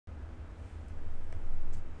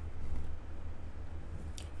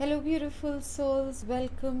Hello, beautiful souls.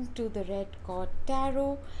 Welcome to the Red Cord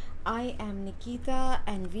Tarot. I am Nikita,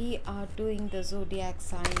 and we are doing the zodiac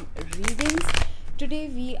sign readings. Today,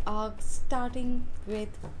 we are starting with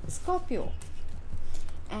Scorpio,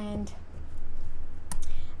 and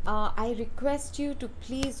I request you to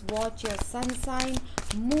please watch your sun sign,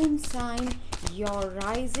 moon sign, your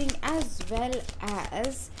rising, as well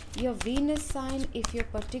as your Venus sign if you're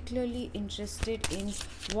particularly interested in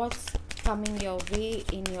what's coming your way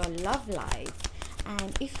in your love life.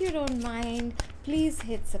 And if you don't mind, please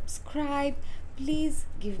hit subscribe, please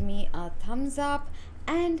give me a thumbs up,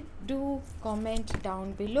 and do comment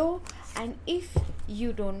down below. And if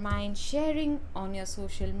you don't mind sharing on your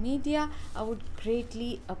social media, I would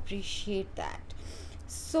greatly appreciate that.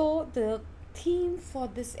 So the theme for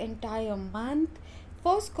this entire month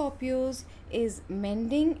for Scorpios is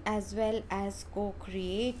mending as well as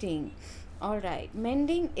co-creating. All right,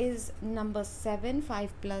 mending is number 7.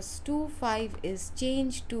 5 plus 2, 5 is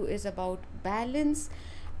change, 2 is about balance,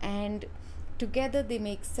 and together they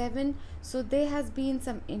make 7. So there has been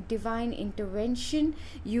some divine intervention.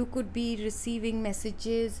 You could be receiving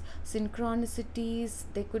messages, synchronicities,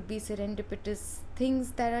 there could be serendipitous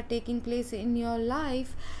things that are taking place in your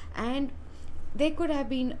life, and there could have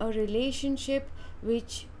been a relationship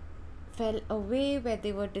which fell away, where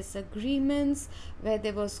there were disagreements, where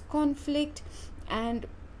there was conflict, and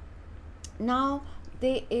now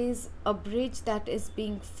there is a bridge that is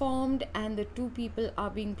being formed and the two people are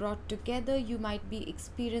being brought together. You might be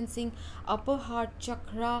experiencing upper heart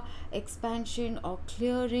chakra expansion or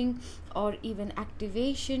clearing or even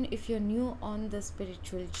activation if you're new on the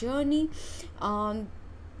spiritual journey.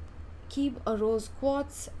 Keep a rose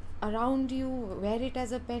quartz around you, wear it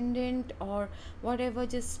as a pendant or whatever,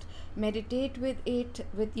 just meditate with it,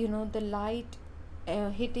 with the light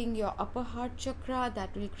hitting your upper heart chakra.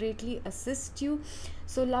 That will greatly assist you.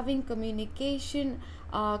 So loving communication,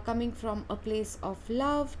 coming from a place of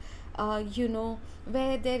love,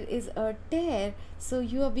 where there is a tear, so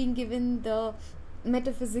you are being given the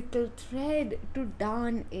metaphysical thread to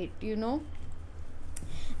darn it.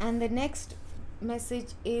 And the next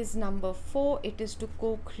message is number 4. It is to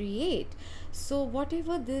co-create. So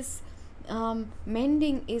whatever this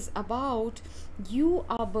mending is about, you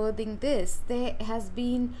are birthing this. There has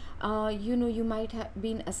been you might have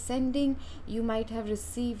been ascending, you might have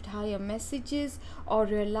received higher messages or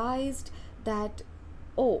realized that,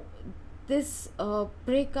 oh, this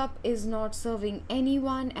breakup is not serving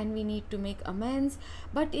anyone and we need to make amends.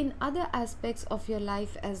 But in other aspects of your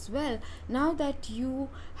life as well, now that you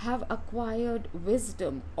have acquired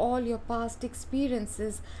wisdom, all your past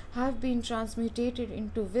experiences have been transmutated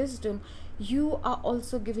into wisdom, you are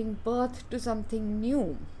also giving birth to something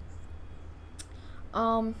new.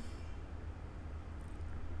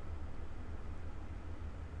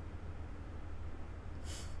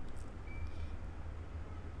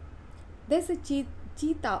 There's a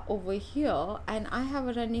cheetah over here, and I have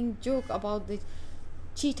a running joke about the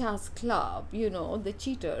cheetahs club, the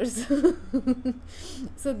cheaters.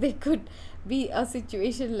 So there could be a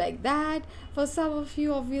situation like that for some of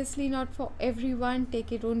you, obviously not for everyone.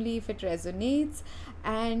 Take it only if it resonates,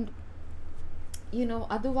 and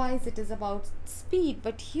otherwise it is about speed.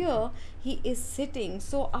 But here he is sitting,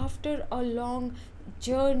 so after a long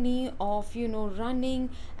journey of running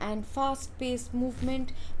and fast paced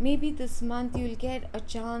movement, maybe this month you'll get a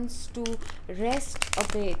chance to rest a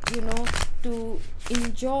bit, to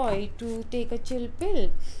enjoy, to take a chill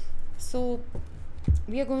pill. So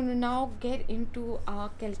we are going to now get into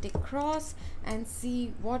our Celtic cross and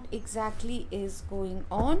see what exactly is going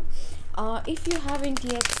on. If you haven't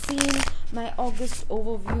yet seen my August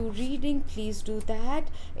overview reading, please do that.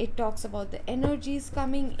 It talks about the energies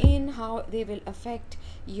coming in, how they will affect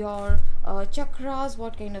your chakras,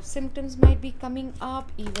 what kind of symptoms might be coming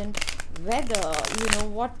up, even weather,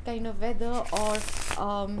 what kind of weather or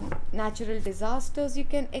natural disasters you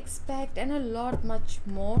can expect, and a lot much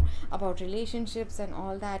more about relationships and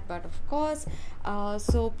all that. But of course,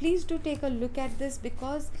 so please do take a look at this,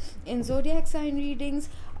 because in zodiac sign readings,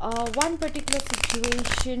 one particular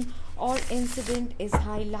situation or incident is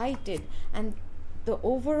highlighted, and the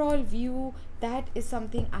overall view, that is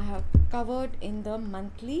something I have covered in the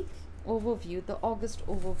monthly overview, the August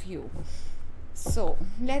overview. So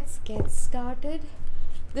let's get started.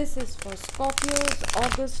 This is for Scorpios,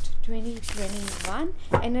 August 2021.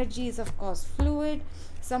 Energy is of course fluid.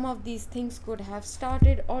 Some of these things could have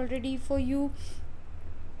started already for you.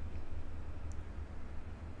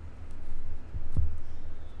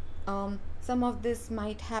 Some of this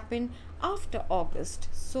might happen after August,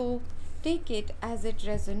 so take it as it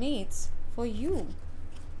resonates for you.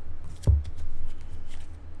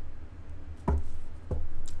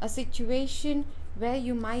 a situation where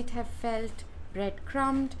you might have felt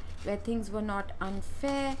breadcrumbed, where things were not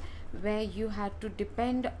unfair, where you had to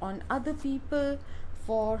depend on other people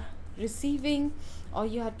for receiving, or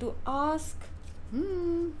you had to ask.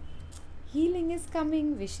 Healing is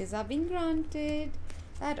coming, wishes are being granted.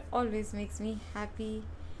 That always makes me happy.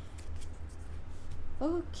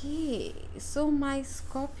 Okay, so my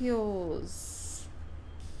Scorpios,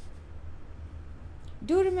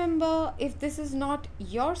 do remember, if this is not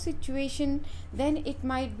your situation, then it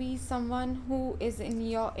might be someone who is in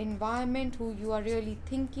your environment who you are really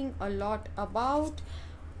thinking a lot about,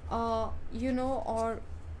 or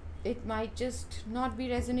it might just not be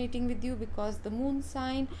resonating with you, because the moon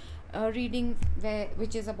sign reading,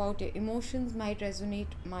 which is about your emotions, might resonate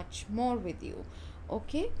much more with you.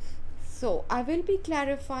 Okay, so I will be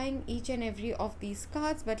clarifying each and every of these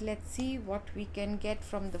cards, but let's see what we can get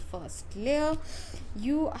from the first layer.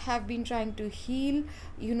 You have been trying to heal,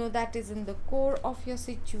 that is in the core of your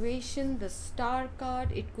situation. The Star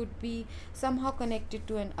card, it could be somehow connected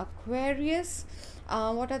to an Aquarius.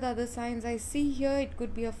 What are the other signs I see here? It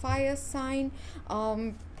could be a fire sign.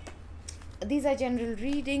 These are general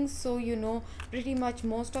readings, so pretty much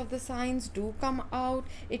most of the signs do come out.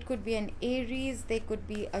 It could be an Aries, they could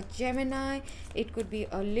be a Gemini, it could be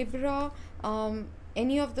a Libra,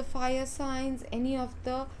 any of the fire signs, any of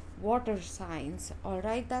the water signs. All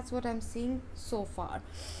right, that's what I'm seeing so far.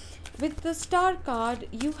 With the Star card,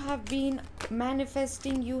 you have been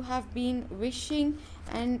manifesting, you have been wishing,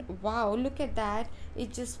 and wow, look at that,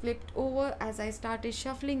 it just flipped over as I started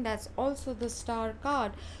shuffling. That's also the Star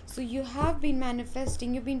card. So you have been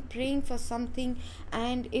manifesting, you've been praying for something,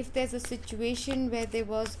 and if there's a situation where there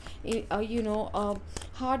was a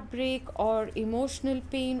heartbreak or emotional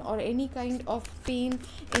pain or any kind of pain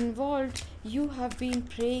involved, you have been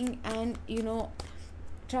praying and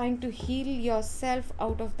trying to heal yourself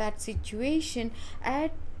out of that situation.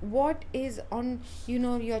 At what is on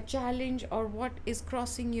your challenge, or what is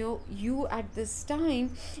crossing you at this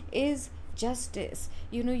time, is justice.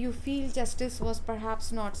 You feel justice was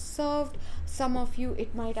perhaps not served. Some of you,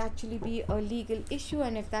 it might actually be a legal issue,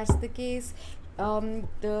 and if that's the case,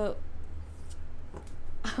 the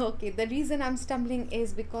reason I'm stumbling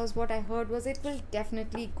is because what I heard was it will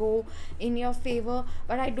definitely go in your favor,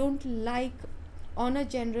 but I don't like on a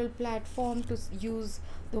general platform to use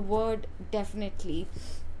the word definitely.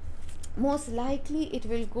 Most likely it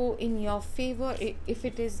will go in your favor if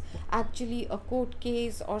it is actually a court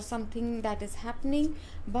case or something that is happening,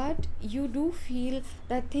 but you do feel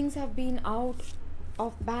that things have been out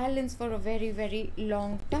of balance for a very, very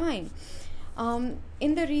long time.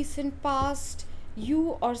 In the recent past,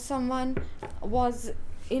 you or someone was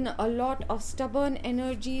in a lot of stubborn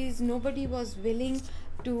energies. Nobody was willing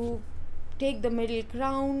to take the middle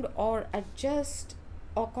ground or adjust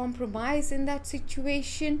or compromise in that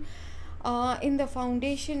situation. In the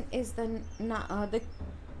foundation is the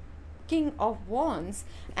King of Wands,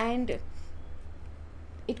 and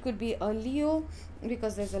it could be a Leo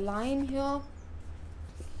because there's a lion here,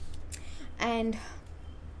 and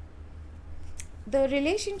the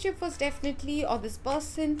relationship was definitely, or this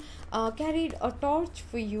person carried a torch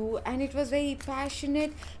for you, and it was very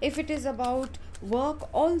passionate. If it is about work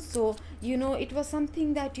also, it was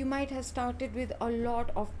something that you might have started with a lot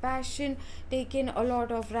of passion, taken a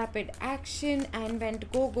lot of rapid action, and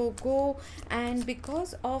went go, and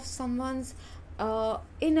because of someone's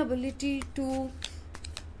inability to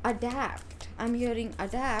adapt, I'm hearing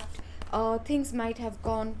adapt, things might have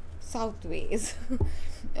gone southways.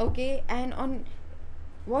 Okay, and on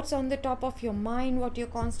what's on the top of your mind, what you're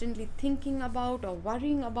constantly thinking about or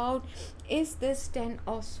worrying about, is this Ten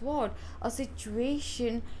of Swords, a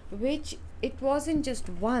situation which it wasn't just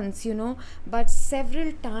once, but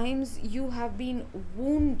several times you have been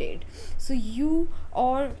wounded. So you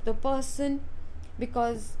or the person,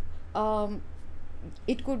 because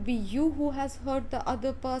it could be you who has hurt the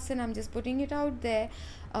other person, I'm just putting it out there,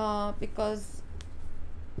 because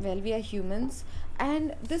we are humans,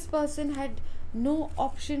 and this person had no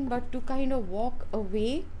option but to kind of walk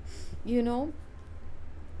away. In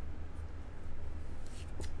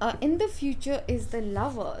the future is the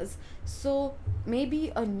Lovers, so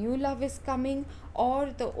maybe a new love is coming,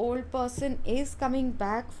 or the old person is coming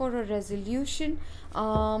back for a resolution.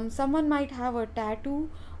 Someone might have a tattoo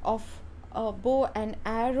of a bow and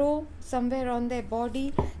arrow somewhere on their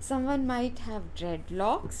body. Someone might have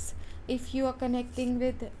dreadlocks, if you are connecting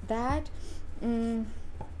with that.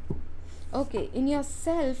 Okay, in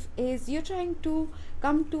yourself is you're trying to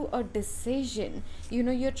come to a decision.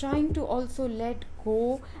 You're trying to also let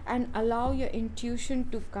go and allow your intuition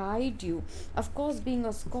to guide you. Of course, being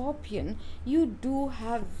a Scorpion, you do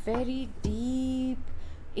have very deep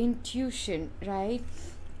intuition, right?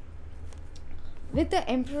 With the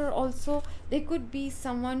Emperor also, there could be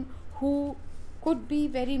someone who could be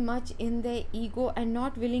very much in their ego and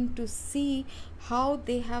not willing to see how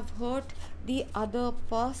they have hurt the other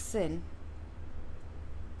person.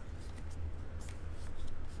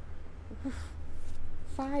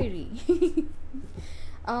 Fiery.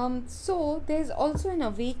 So there's also an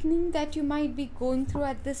awakening that you might be going through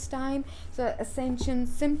at this time. So ascension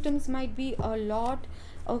symptoms might be a lot,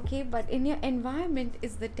 okay, but in your environment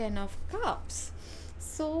is the 10 of cups.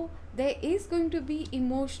 So there is going to be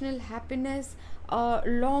emotional happiness,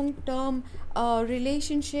 long term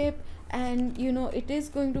relationship, and you know it is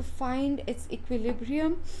going to find its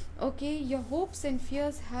equilibrium. Okay, your hopes and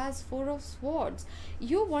fears has 4 of swords.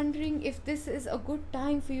 You're wondering if this is a good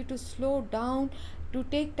time for you to slow down, to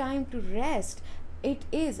take time to rest. It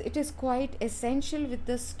is quite essential with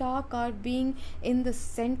the star card being in the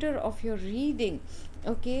center of your reading.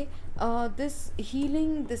 Okay, this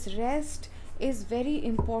healing, this rest is very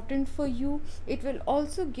important for you. It will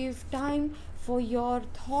also give time for your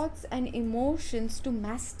thoughts and emotions to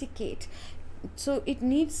masticate. So it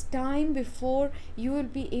needs time before you will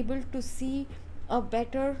be able to see a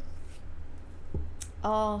better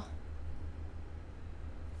I'm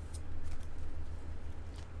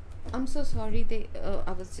so sorry,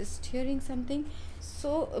 I was just hearing something.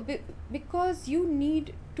 So because you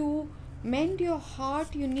need to mend your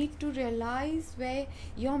heart, you need to realize where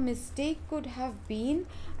your mistake could have been,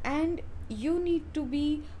 and you need to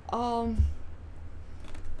be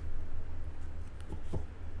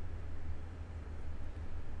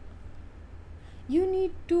you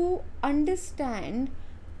need to understand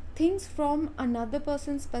things from another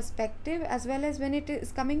person's perspective, as well as when it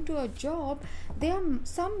is coming to a job, there are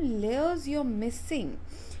some layers you're missing.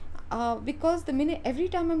 Because the minute every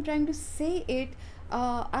time I'm trying to say it,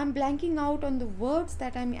 I'm blanking out on the words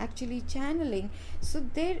that I'm actually channeling. So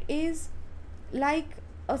there is like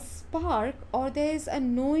a spark, or there is a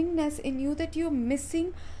knowingness in you that you're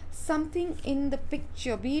missing something in the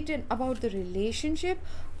picture, be it about the relationship,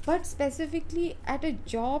 but specifically at a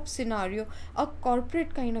job scenario. A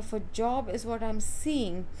corporate kind of a job is what I'm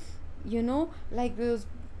seeing, you know, like those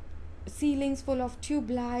ceilings full of tube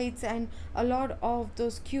lights and a lot of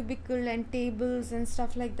those cubicle and tables and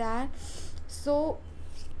stuff like that. So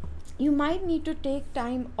you might need to take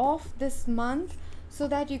time off this month so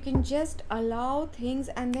that you can just allow things,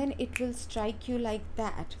 and then it will strike you like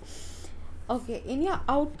that. Okay, in your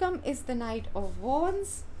outcome is the Knight of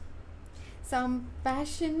Wands. Some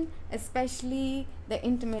passion, especially the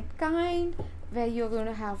intimate kind, where you're going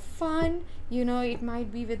to have fun. You know, it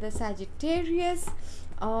might be with the Sagittarius.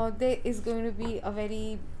 There is going to be a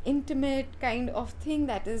very intimate kind of thing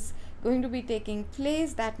that is going to be taking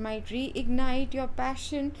place that might reignite your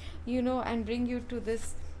passion, you know, and bring you to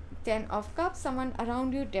this 10 of cups. Someone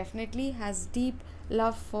around you definitely has deep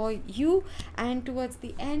love for you. And towards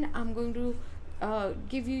the end, I'm going to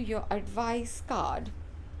give you your advice card.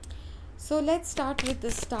 So let's start with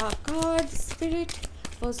the star card. Spirit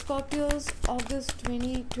for Scorpios, August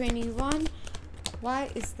 2021.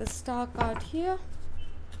 Why is the star card here?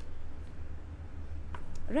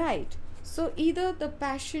 Right, so either the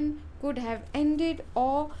passion could have ended,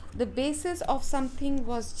 or the basis of something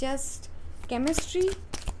was just chemistry.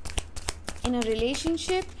 In a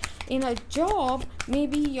relationship, in a job,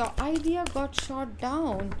 maybe your idea got shot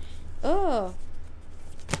down. Oh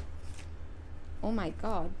my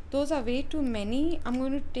god, those are way too many. I'm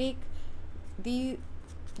going to take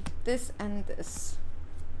this and this.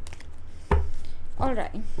 All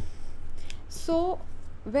right, so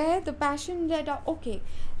where the passion led up, okay,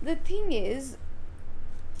 the thing is,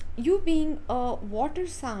 you being a water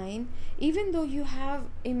sign, even though you have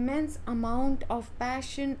immense amount of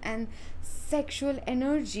passion and sexual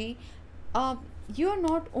energy, you're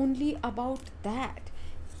not only about that,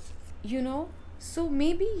 you know. So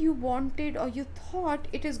maybe you wanted, or you thought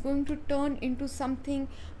it is going to turn into something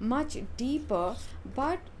much deeper,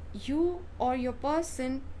 but you or your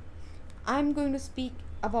person, I'm going to speak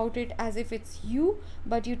about it as if it's you,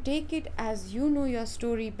 but you take it as you know your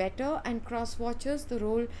story better, and cross watchers, the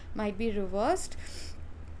role might be reversed.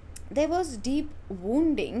 There was deep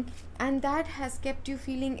wounding, and that has kept you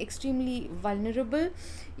feeling extremely vulnerable.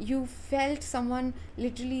 You felt someone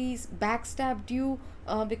literally backstabbed you,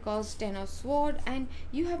 because 10 of sword, and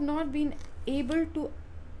you have not been able to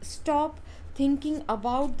stop thinking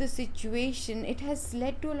about the situation. It has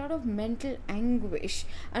led to a lot of mental anguish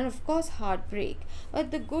and of course heartbreak.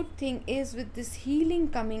 But the good thing is, with this healing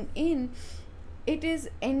coming in, it is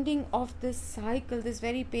ending of this cycle, this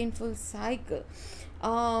very painful cycle.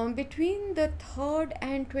 Between the 3rd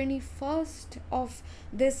and 21st of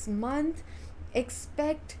this month,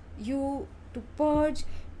 expect you to purge,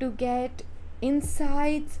 to get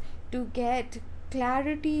insights, to get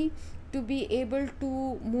clarity, to be able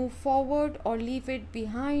to move forward or leave it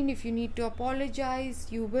behind. If you need to apologize,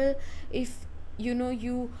 you will. If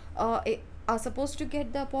you are supposed to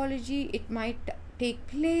get the apology, it might take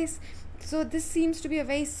place. So this seems to be a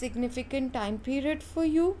very significant time period for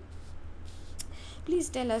you. Please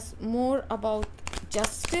tell us more about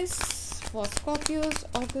justice for Scorpios,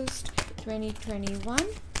 August 2021.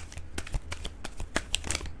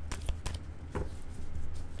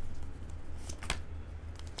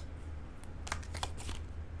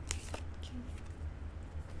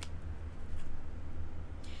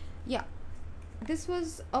 Yeah, this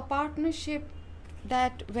was a partnership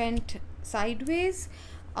that went sideways.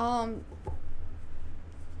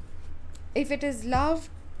 If it is love,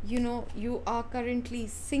 you are currently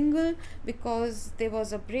single because there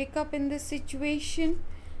was a breakup in this situation.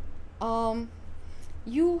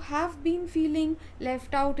 You have been feeling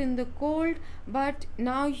left out in the cold, but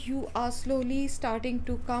now you are slowly starting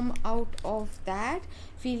to come out of that,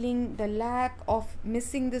 feeling the lack of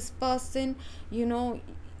missing this person.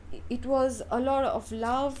 It was a lot of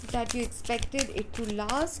love that you expected it to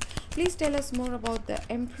last. Please tell us more about the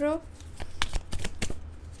Emperor.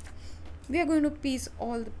 We are going to piece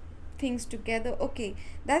all the things together. Okay,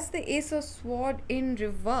 that's the Ace of Sword in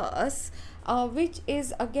reverse, which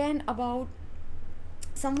is again about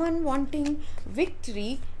someone wanting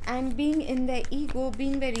victory and being in their ego,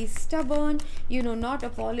 being very stubborn, not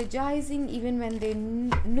apologizing even when they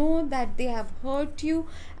know that they have hurt you.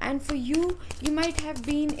 And for you, you might have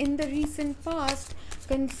been in the recent past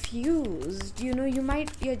confused.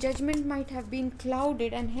 Your judgment might have been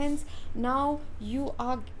clouded, and hence now you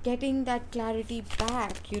are getting that clarity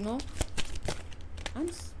back.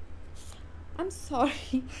 I'm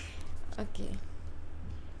sorry. Okay,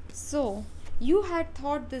 so you had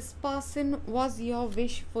thought this person was your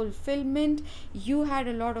wish fulfillment. You had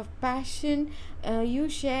a lot of passion. You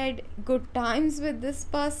shared good times with this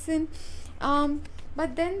person.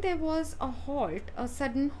 But then there was a halt, a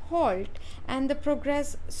sudden halt, and the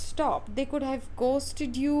progress stopped. They could have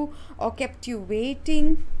ghosted you or kept you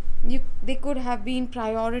waiting. They could have been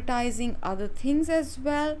prioritizing other things as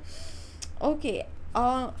well. Okay,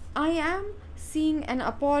 I am seeing an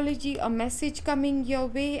apology, a message coming your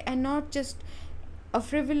way, and not just a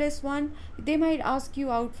frivolous one. They might ask you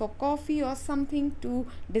out for coffee or something to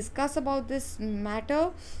discuss about this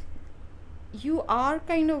matter. You are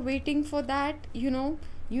kind of waiting for that. You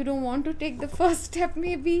don't want to take the first step,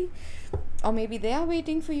 maybe, or maybe they are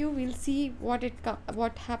waiting for you. We'll see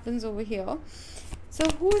what happens over here. So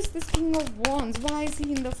who is this King of Wands? Why is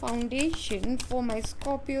he in the foundation for my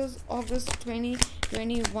Scorpios August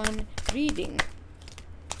 2021 reading?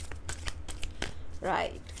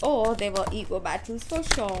 Right. Oh, there were ego battles for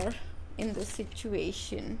sure in this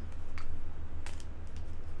situation.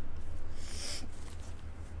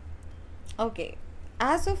 Okay.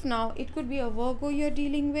 As of now, it could be a Virgo you're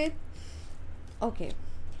dealing with. Okay.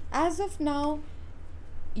 As of now,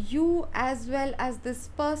 you as well as this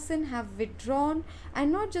person have withdrawn,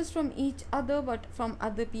 and not just from each other but from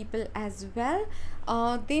other people as well.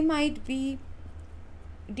 They might be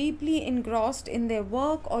deeply engrossed in their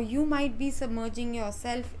work, or you might be submerging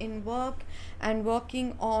yourself in work and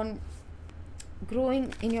working on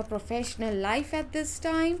growing in your professional life at this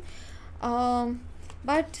time.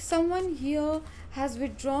 But someone here has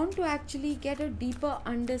withdrawn to actually get a deeper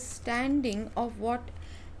understanding of what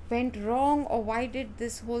went wrong, or why did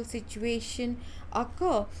this whole situation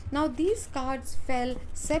occur. Now these cards fell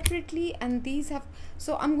separately, and these have,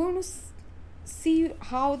 so I'm going to see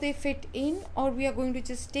how they fit in, or we are going to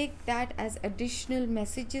just take that as additional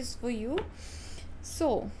messages for you.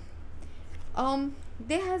 So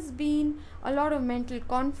there has been a lot of mental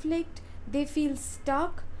conflict. They feel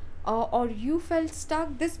stuck, or you felt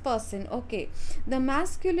stuck. This person, okay, the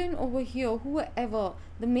masculine over here, whoever,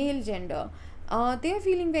 the male gender, they are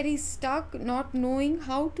feeling very stuck, not knowing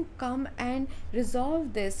how to come and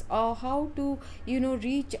resolve this, or how to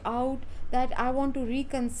reach out that I want to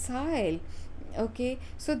reconcile. Okay,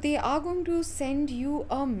 so they are going to send you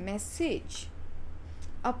a message,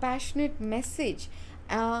 a passionate message,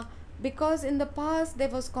 because in the past there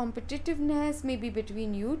was competitiveness maybe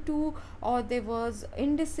between you two, or there was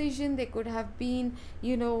indecision. There could have been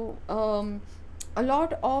a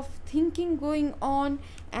lot of thinking going on,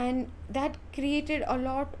 and that created a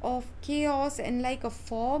lot of chaos and like a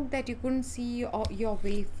fog that you couldn't see your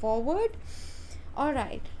way forward. All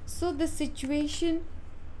right, so the situation,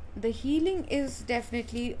 the healing is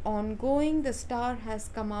definitely ongoing. The star has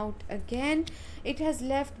come out again. It has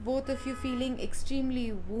left both of you feeling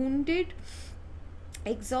extremely wounded,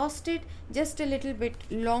 exhausted, just a little bit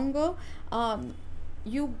longer.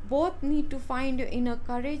 You both need to find your inner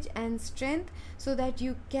courage and strength so that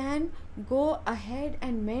you can go ahead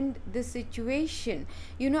and mend the situation.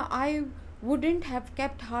 I wouldn't have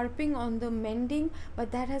kept harping on the mending,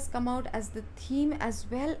 but that has come out as the theme, as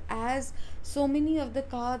well as so many of the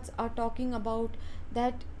cards are talking about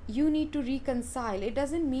that you need to reconcile. It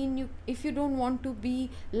doesn't mean you, if you don't want to be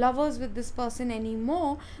lovers with this person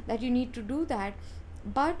anymore, that you need to do that,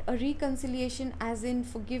 but a reconciliation as in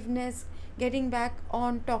forgiveness, getting back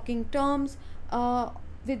on talking terms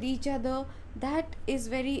with each other, that is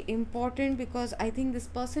very important, because I think this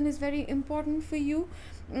person is very important for you.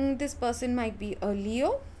 This person might be a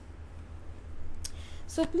Leo.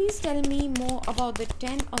 So please tell me more about the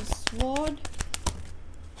 10 of Swords.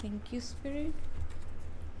 Thank you, Spirit.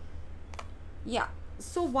 Yeah,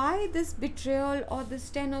 so why this betrayal or this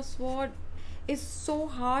 10 of Swords is so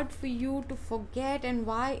hard for you to forget, and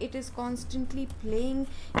why it is constantly playing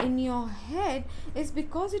in your head, is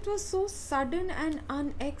because it was so sudden and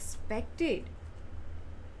unexpected.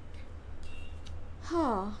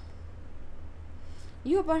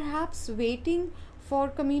 You're perhaps waiting for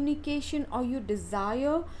communication, or you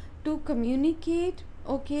desire to communicate,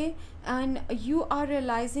 okay, and you are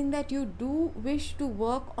realizing that you do wish to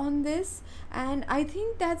work on this. And I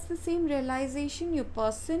think that's the same realization your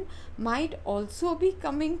person might also be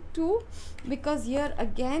coming to, because here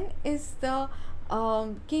again is the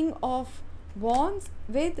King of Wands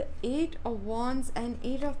with 8 of Wands and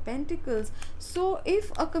 8 of Pentacles. So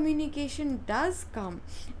if a communication does come,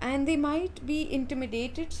 and they might be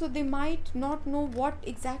intimidated, so they might not know what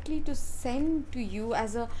exactly to send to you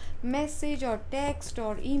as a message or text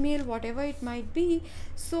or email, whatever it might be.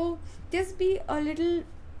 So just be a little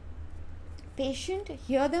patient,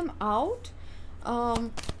 hear them out,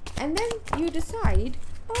 and then you decide.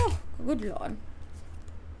 Oh, good Lord.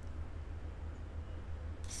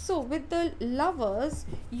 So with the Lovers,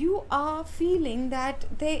 you are feeling that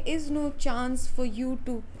there is no chance for you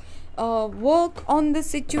to work on the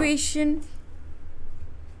situation.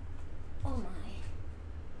 Oh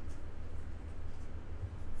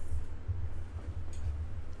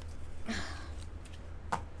my.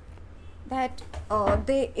 That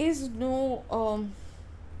there is no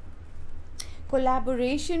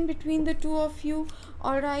collaboration between the two of you.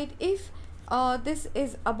 Alright, if this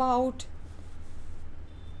is about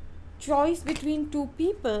choice between two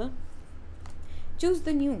people, choose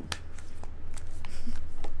the new.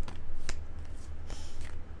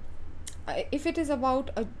 If it is about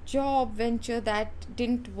a job venture that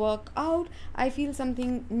didn't work out, I feel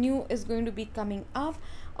something new is going to be coming up.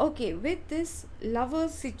 Okay, with this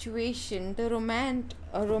Lovers situation, the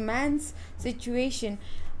romance situation,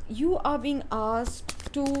 you are being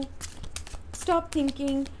asked to stop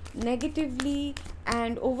thinking negatively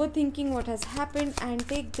and overthinking what has happened, and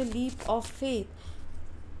take the leap of faith.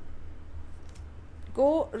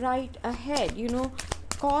 Go right ahead,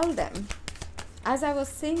 call them. As I was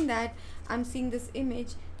saying that, I'm seeing this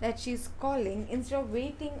image that she's calling instead of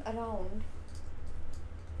waiting around.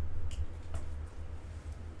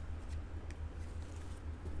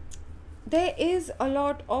 There is a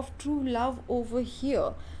lot of true love over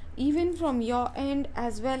here, even from your end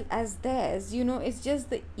as well as theirs. It's just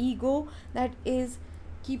the ego that is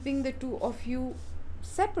keeping the two of you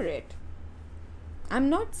separate. I'm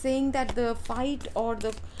not saying that the fight or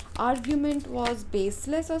the argument was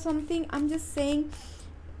baseless or something. I'm just saying,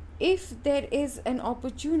 if there is an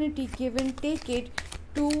opportunity given, take it,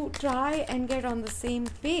 to try and get on the same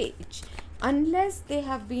page. Unless they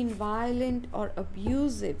have been violent or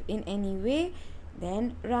abusive in any way,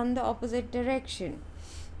 then run the opposite direction.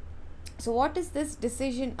 So what is this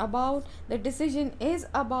decision about? The decision is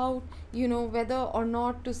about, whether or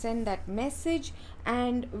not to send that message,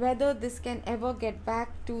 and whether this can ever get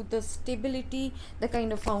back to the stability, the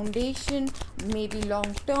kind of foundation, maybe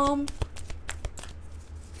long term.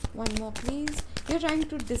 One more, please. You're trying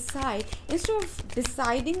to decide. Instead of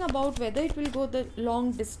deciding about whether it will go the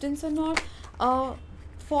long distance or not,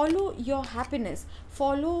 follow your happiness.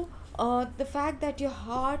 Follow the fact that your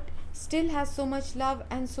heart still has so much love,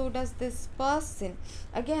 and so does this person.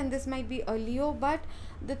 Again, this might be a Leo, but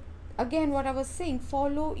again, what I was saying,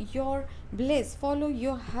 follow your bliss, follow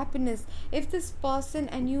your happiness. If this person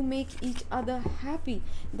and you make each other happy,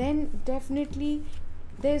 then definitely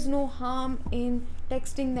there's no harm in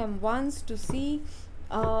texting them once to see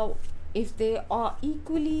if they are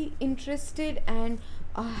equally interested, and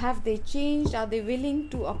Have they changed? Are they willing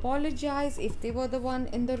to apologize if they were the one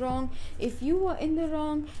in the wrong? If you were in the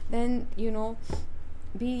wrong, then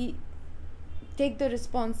be take the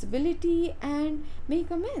responsibility and make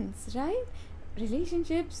amends, right?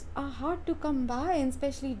 Relationships are hard to come by, and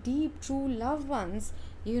especially deep, true loved ones,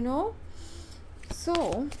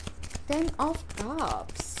 So, 10 of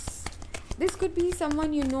Cups. This could be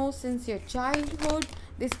someone you know since your childhood.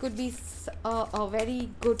 This could be a very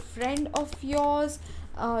good friend of yours,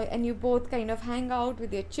 and you both kind of hang out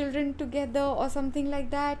with your children together or something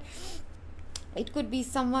like that. It could be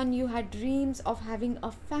someone you had dreams of having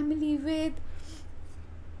a family with.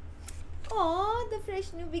 Oh, the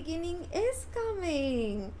fresh new beginning is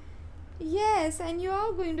coming. Yes, and you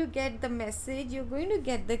are going to get the message, you're going to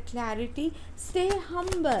get the clarity. Stay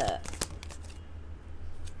humble.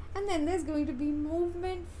 And then there's going to be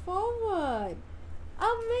movement forward.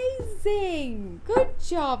 Amazing. Good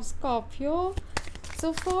job, Scorpio.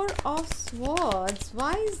 So 4 of Swords.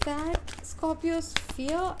 Why is that? Scorpio's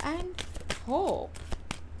fear and hope.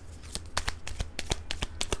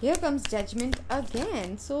 Here comes Judgment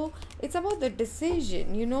again. So it's about the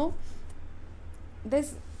decision,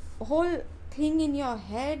 This whole thing in your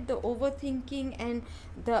head, the overthinking and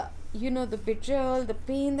the betrayal, the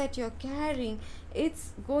pain that you're carrying,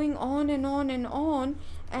 it's going on and on and on,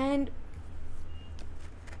 and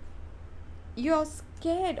you're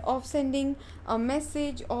scared of sending a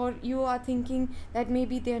message, or you are thinking that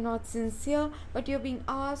maybe they're not sincere, but you're being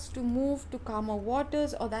asked to move to calmer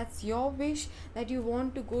waters, or that's your wish that you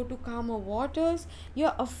want to go to calmer waters.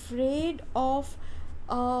 You're afraid of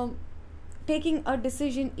taking a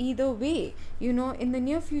decision either way. In the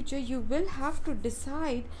near future you will have to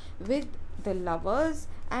decide with the Lovers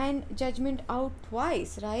and Judgment out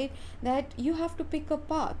twice, right? That you have to pick a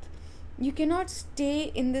path. You cannot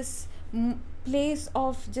stay in this place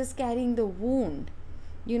of just carrying the wound.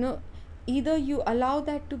 Either you allow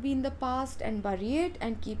that to be in the past and bury it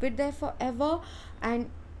and keep it there forever and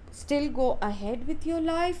still go ahead with your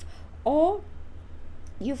life, or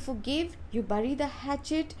you forgive, you bury the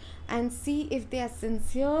hatchet and see if they are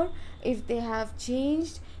sincere, if they have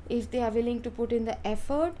changed, if they are willing to put in the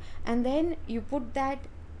effort, and then you put that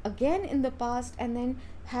again in the past and then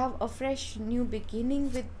have a fresh new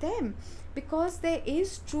beginning with them, because there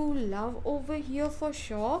is true love over here for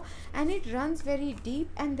sure, and it runs very deep,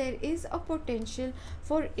 and there is a potential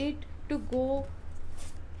for it to go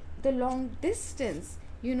the long distance,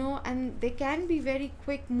 and there can be very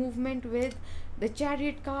quick movement with the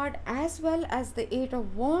Chariot card as well as the 8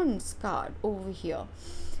 of Wands card over here.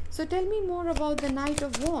 So tell me more about the Knight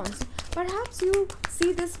of Wands. Perhaps you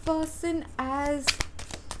see this person as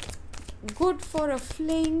good for a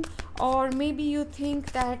fling, or maybe you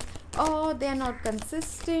think that they are not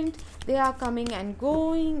consistent, they are coming and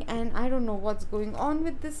going, and I don't know what's going on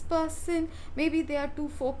with this person. Maybe they are too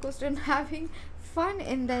focused on having fun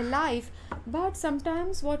in their life, but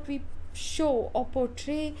sometimes what we show or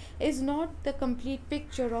portray is not the complete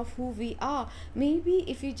picture of who we are. Maybe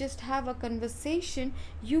if you just have a conversation,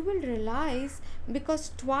 you will realize,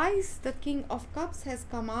 because twice the King of Cups has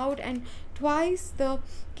come out and twice the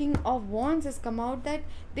King of Wands has come out, that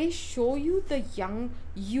they show you the young,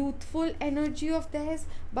 youthful energy of theirs,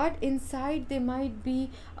 but inside they might be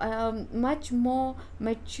much more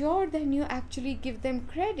mature than you actually give them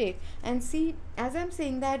credit. And see, as I'm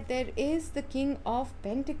saying that, there is the King of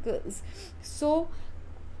Pentacles. So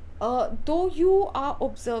though you are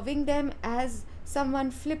observing them as someone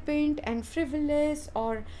flippant and frivolous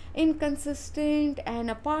or inconsistent and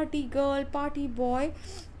a party girl, party boy,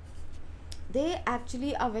 they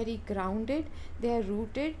actually are very grounded, they are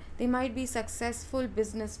rooted, they might be successful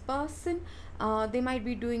business person, they might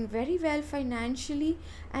be doing very well financially,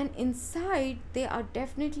 and inside they are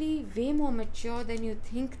definitely way more mature than you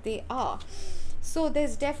think they are. So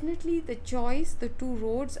there's definitely the choice, the two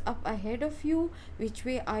roads up ahead of you. Which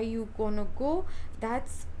way are you gonna go?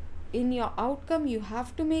 That's in your outcome. You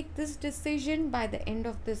have to make this decision by the end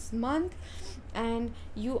of this month, and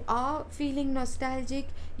you are feeling nostalgic.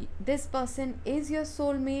 This person is your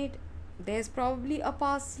soulmate. There's probably a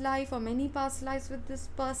past life or many past lives with this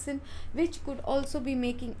person, which could also be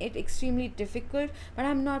making it extremely difficult. But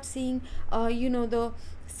I'm not seeing the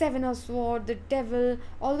Seven of Swords, the Devil,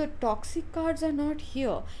 all the toxic cards are not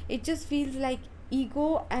here. It just feels like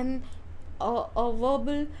ego and a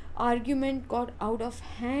verbal argument got out of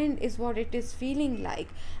hand is what it is feeling like,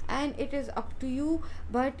 and it is up to you.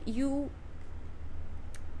 But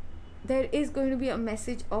there is going to be a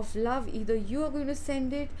message of love. Either you are going to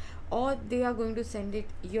send it or they are going to send it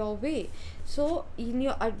your way. So in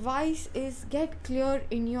your advice is, get clear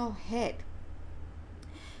in your head.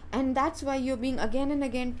 and that's why you're being again and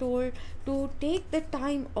again told to take the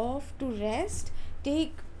time off to rest.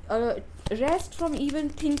 Take rest from even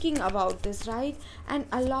thinking about this, right? And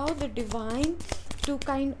allow the divine to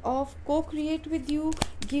kind of co-create with you,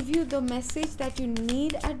 give you the message that you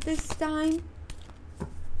need at this time,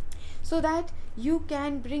 so that you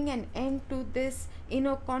can bring an end to this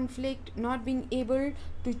inner conflict, not being able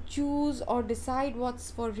to choose or decide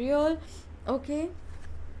what's for real. Okay,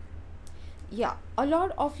 yeah, a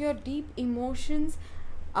lot of your deep emotions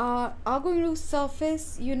are going to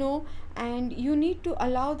surface, and you need to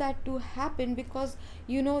allow that to happen, because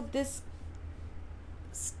this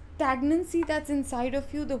stagnancy that's inside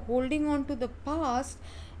of you, the holding on to the past,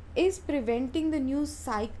 is preventing the new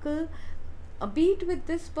cycle, be it with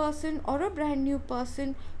this person or a brand new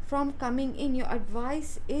person, from coming in. Your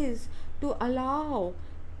advice is to allow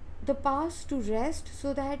the past to rest,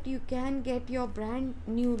 so that you can get your brand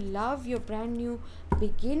new love, your brand new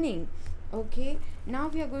beginning. Okay, now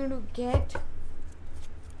we are going to get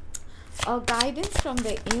a guidance from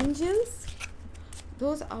the angels.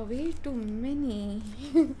 Those are way too many.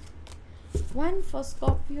 One for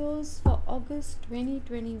Scorpios for August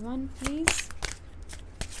 2021, please.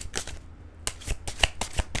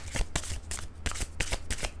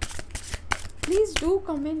 Please do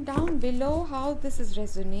comment down below how this is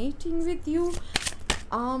resonating with you.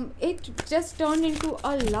 It just turned into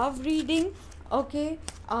a love reading. Okay,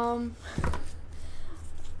 I'll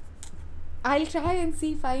try and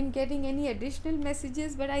see if I'm getting any additional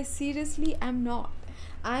messages, but I seriously am not.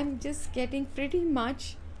 I'm just getting pretty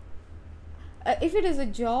much, if it is a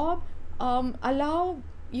job, allow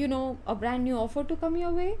a brand new offer to come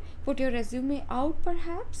your way. Put your resume out,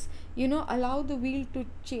 perhaps, allow the wheel to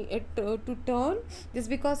turn. Just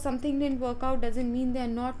because something didn't work out doesn't mean there are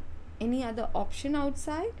not any other option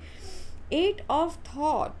outside. 8 of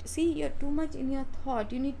thought. See, you're too much in your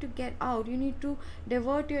thought. You need to get out. You need to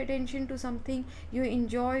divert your attention to something you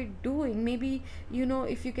enjoy doing. Maybe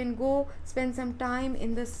if you can go spend some time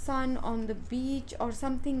in the sun on the beach or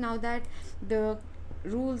something, now that the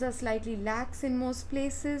rules are slightly lax in most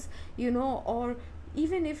places, or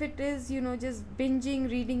even if it is just binging,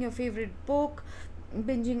 reading your favorite book,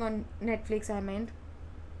 binging on Netflix, I meant.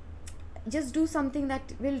 Just do something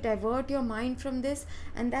that will divert your mind from this,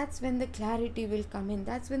 and that's when the clarity will come in.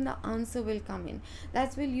 That's when the answer will come in.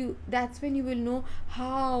 That's when you will know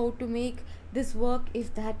how to make this work,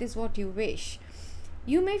 if that is what you wish.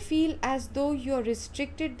 You may feel as though you're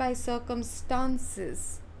restricted by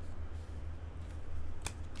circumstances.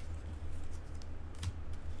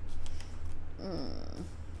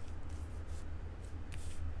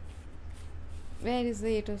 Where is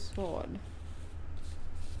the 8 of Swords?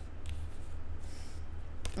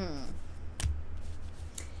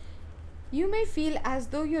 You may feel as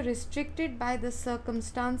though you're restricted by the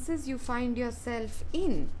circumstances you find yourself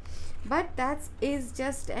in, but that is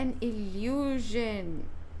just an illusion.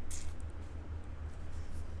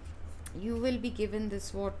 You will be given this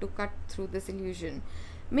sword to cut through this illusion.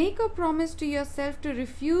 Make a promise to yourself to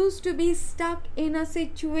refuse to be stuck in a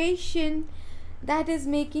situation that is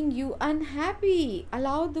making you unhappy.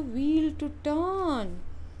 Allow the wheel to turn.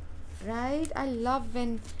 Right? I love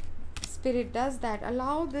when Spirit does that.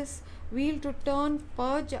 Allow this wheel to turn,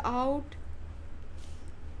 purge out,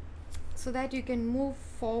 so that you can move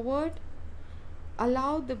forward.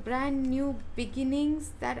 Allow the brand new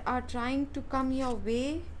beginnings that are trying to come your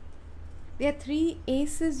way. There are 3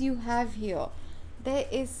 aces you have here. There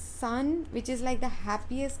is Sun, which is like the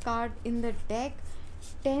happiest card in the deck.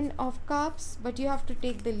 10 of Cups, but you have to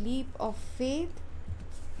take the leap of faith.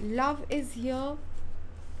 Love is here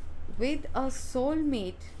with a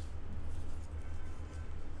soulmate.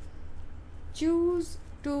 Choose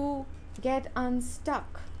to get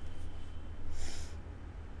unstuck.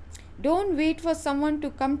 Don't wait for someone to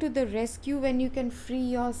come to the rescue when you can free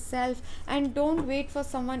yourself, and don't wait for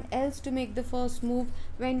someone else to make the first move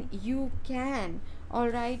when you can. All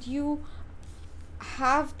right, you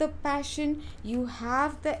have the passion, you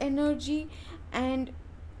have the energy, and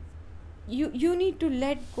you need to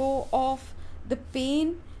let go of the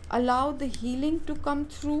pain. Allow the healing to come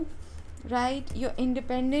through. Right, you're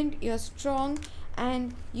independent, you're strong,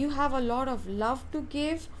 and you have a lot of love to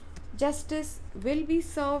give. Justice will be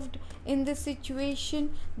served in this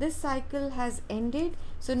situation. This cycle has ended,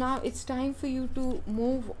 so now it's time for you to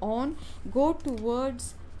move on. Go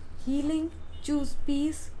towards healing. Choose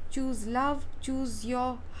peace, choose love, choose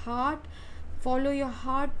your heart, follow your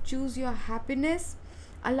heart, choose your happiness.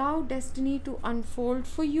 Allow destiny to unfold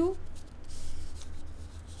for you.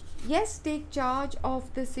 Yes, take charge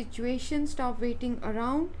of the situation. Stop waiting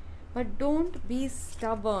around. but don't be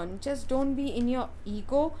stubborn. Just don't be in your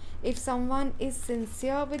ego. If someone is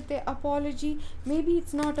sincere with their apology, maybe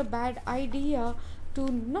it's not a bad idea to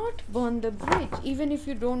not burn the bridge. Even if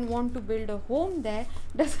you don't want to build a home there,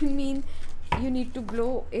 doesn't mean you need to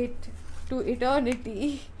blow it to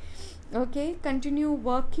eternity. Okay, continue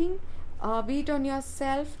working, be it on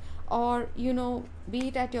yourself, or be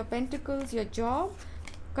it at your pentacles, your job.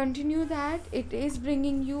 Continue that. It is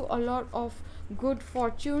bringing you a lot of good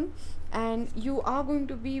fortune, and you are going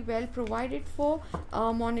to be well provided for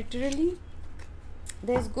monetarily.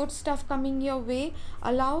 There's good stuff coming your way.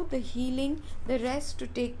 Allow the healing, the rest to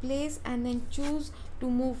take place, and then choose to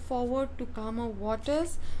move forward to calmer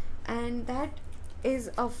waters. And that is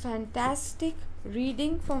a fantastic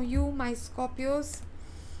reading from you, my Scorpios.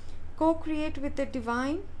 Co-create with the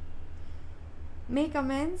divine, make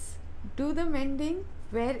amends, do the mending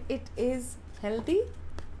where it is healthy.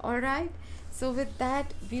 All right, so with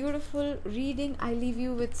that beautiful reading, I leave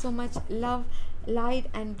you with so much love, light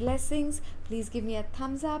and blessings. Please give me a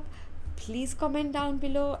thumbs up, please comment down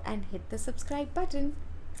below and hit the subscribe button.